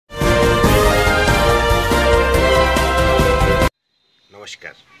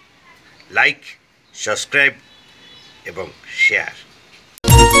नमस्कार। Like subscribe एवं share.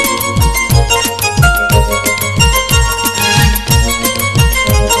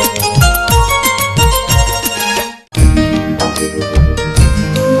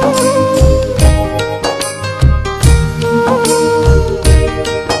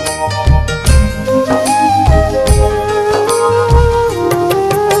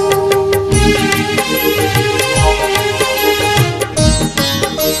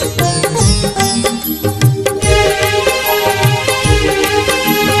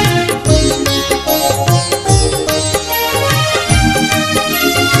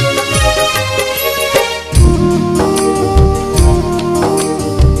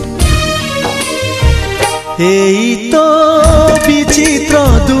 एई तो विचित्र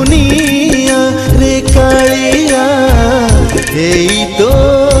दुनिया रे कालिया, एई तो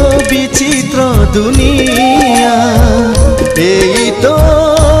विचित्र दुनिया, एई तो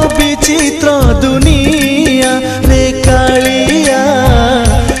विचित्र दुनिया रे कालिया,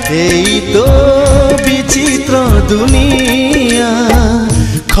 एई तो विचित्र दुनिया।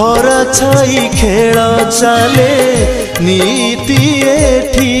 खरा छाई खेल चाले नीति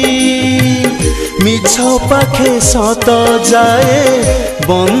एठी, मिछ पाखे सत जाए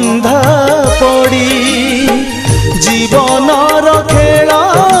बंधा पड़ी। जीवनर खेल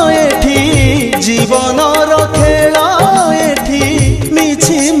एठी, जीवनर खेल एठी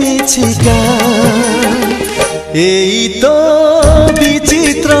मिछि मिछिका। एई तो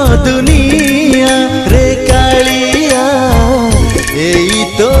विचित्र दुनिया रे कालिया, एई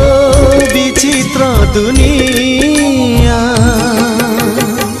तो विचित्र दुनिया।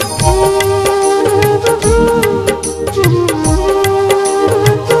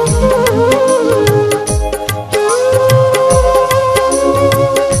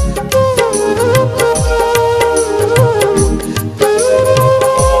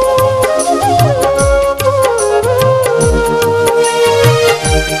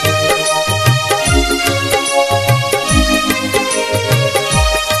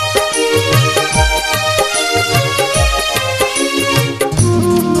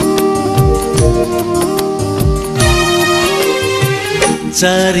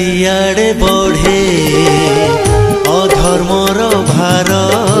 चारियाड़े बढ़े अधर्मर भार,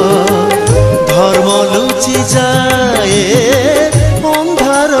 धर्म लुचि जाए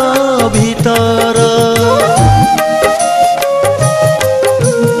अंधार भीतर।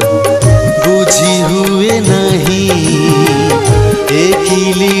 बुझी हुए नहीं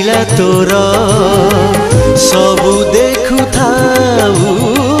एकी लीला तोर, सबु देखु थाऊ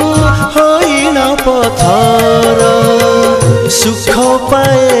होइन पथर। सुख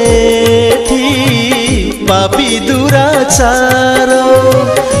पाए थी पापी दुराचार,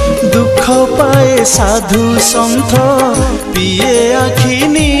 दुख पाए साधु सन्थ पिए आखि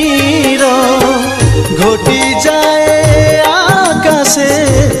नीर। घोटी जाए आकाशे,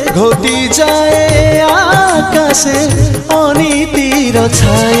 घोटी जाए आकाशे अनीतिर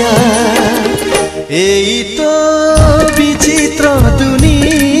छाया। एई तो विचित्र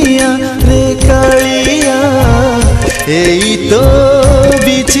दुनिया रे कालिया, एई तो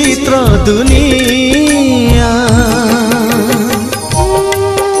विचित्र दुनिया।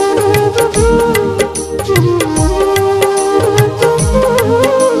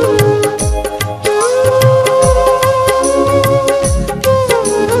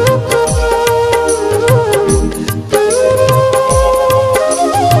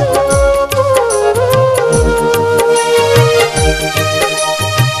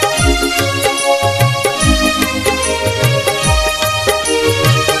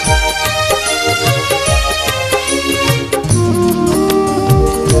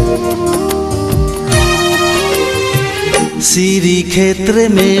 सिरी क्षेत्र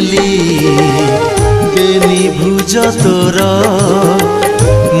मेली बेनी भुज तोर,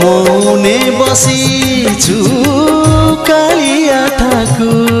 मौने बसीछु कालिया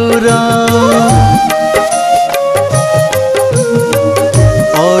ठाकुर।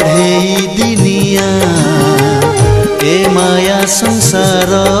 अढ़ेई दिनिया ए माया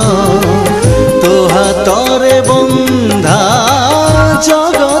संसार, तो हातरे बंधा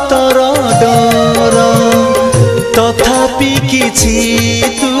जगतर डर। तथापि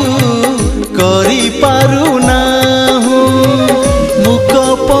किछि तू करि पारु नाहु, मुक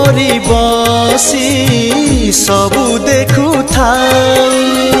परि बसी सबु देखु थाउ।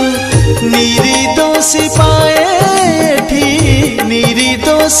 निर्दोषी पाए थी,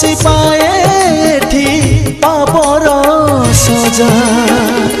 निर्दोषी पाए थी पापर सजा।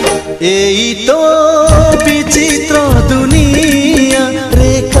 एई तो विचित्र दुनिया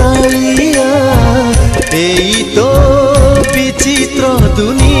रे कालिया, एई तो विचित्र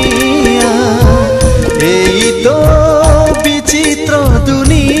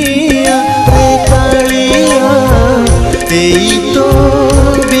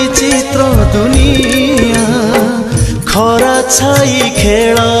छाई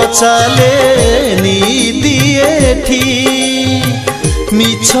खेल चाले नीति एठी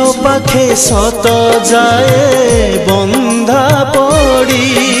मिछ पाखे सत जाए बंधा पड़ी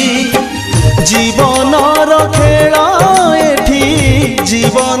जीवनर खेल एठी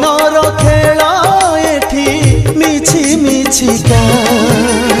जीवनर खेल एठी मिछि मिछिका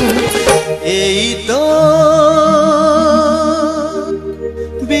एई तो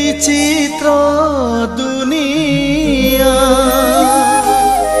विचित्र दुनिया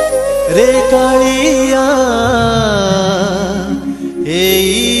रे काली